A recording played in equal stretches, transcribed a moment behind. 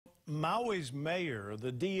Maui's mayor,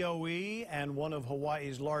 the DOE, and one of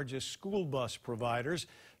Hawaii's largest school bus providers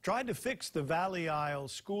tried to fix the Valley Isle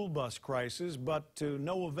school bus crisis, but to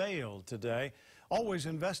no avail today. Always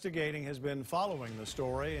Investigating has been following the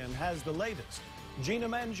story and has the latest. Gina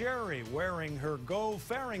Mangieri, wearing her Go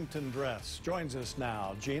Farrington dress, joins us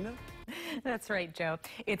now. Gina? That's right, Joe.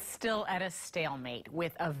 It's still at a stalemate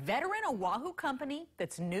with a veteran Oahu company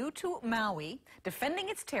that's new to Maui defending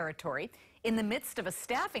its territory in the midst of a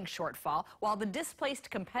staffing shortfall, while the displaced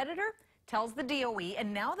competitor tells the DOE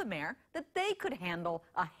and now the mayor that they could handle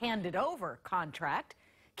a handed-over contract.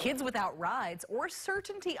 Kids without rides or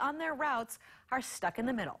certainty on their routes are stuck in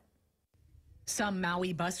the middle. Some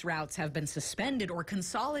Maui bus routes have been suspended or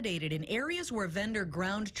consolidated in areas where vendor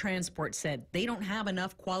Ground Transport said they don't have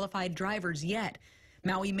enough qualified drivers yet.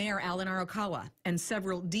 Maui Mayor Alan Arakawa and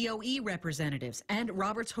several DOE representatives and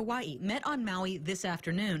Roberts Hawaii met on Maui this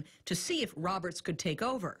afternoon to see if Roberts could take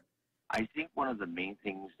over. I think one of the main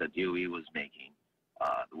things that DOE was making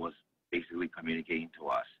was basically communicating to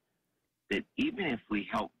us that even if we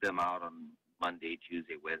help them out on Monday,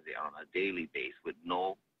 Tuesday, Wednesday on a daily basis with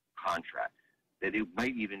no contract, that it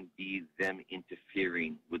might even be them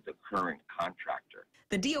interfering with the current contractor.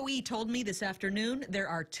 The DOE told me this afternoon there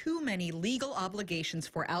are too many legal obligations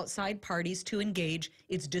for outside parties to engage.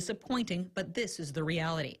 It's disappointing, but this is the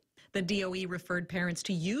reality. The DOE referred parents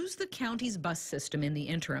to use the county's bus system in the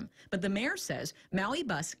interim, but the mayor says Maui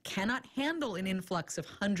Bus cannot handle an influx of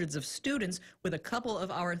hundreds of students with a couple of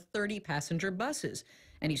our 30-passenger buses,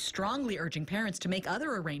 and he's strongly urging parents to make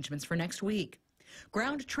other arrangements for next week.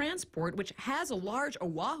 Ground Transport, which has a large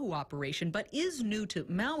Oahu operation but is new to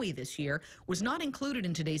Maui this year, was not included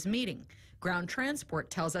in today's meeting. Ground Transport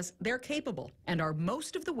tells us they're capable and are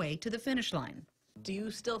most of the way to the finish line. Do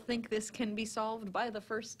you still think this can be solved by the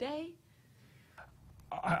first day?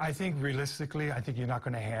 I think realistically, I think you're not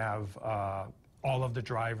going to have all of the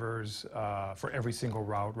drivers for every single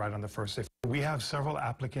route right on the first day. We have several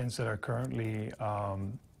applicants that are currently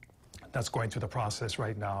that's going through the process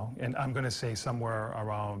right now, and I'm going to say somewhere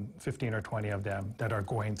around 15 or 20 of them that are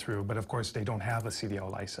going through, but of course they don't have a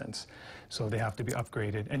CDL license, so they have to be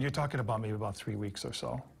upgraded, and you're talking about maybe about 3 weeks or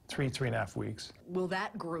so, three and a half weeks. Will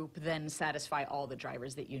that group then satisfy all the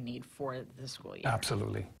drivers that you need for the school year?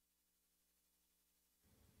 Absolutely.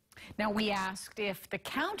 Now, we asked if the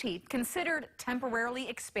county considered temporarily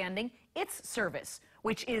expanding its service,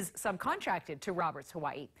 which is subcontracted to Roberts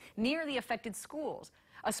Hawaii, near the affected schools.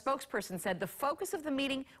 A spokesperson said the focus of the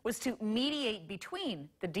meeting was to mediate between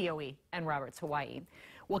the DOE and Roberts Hawaii.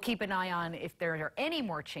 We'll keep an eye on if there are any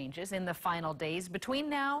more changes in the final days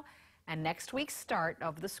between now and next week's start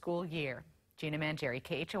of the school year. Gina Mangieri,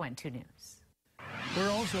 KHON 2 News.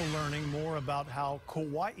 We're also learning more about how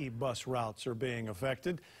Kauai bus routes are being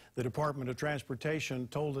affected. The Department of Transportation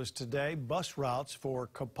told us today bus routes for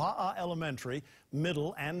Kapa'a Elementary,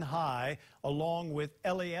 Middle, and High, along with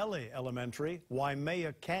Eleele Elementary,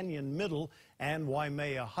 Waimea Canyon Middle, and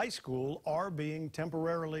Waimea High School are being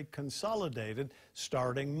temporarily consolidated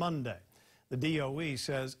starting Monday. The DOE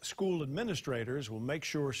says school administrators will make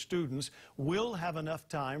sure students will have enough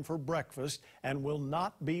time for breakfast and will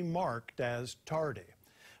not be marked as tardy.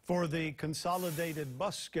 For the consolidated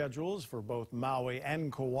bus schedules for both Maui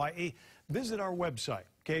and Kauai, visit our website,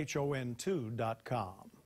 khon2.com.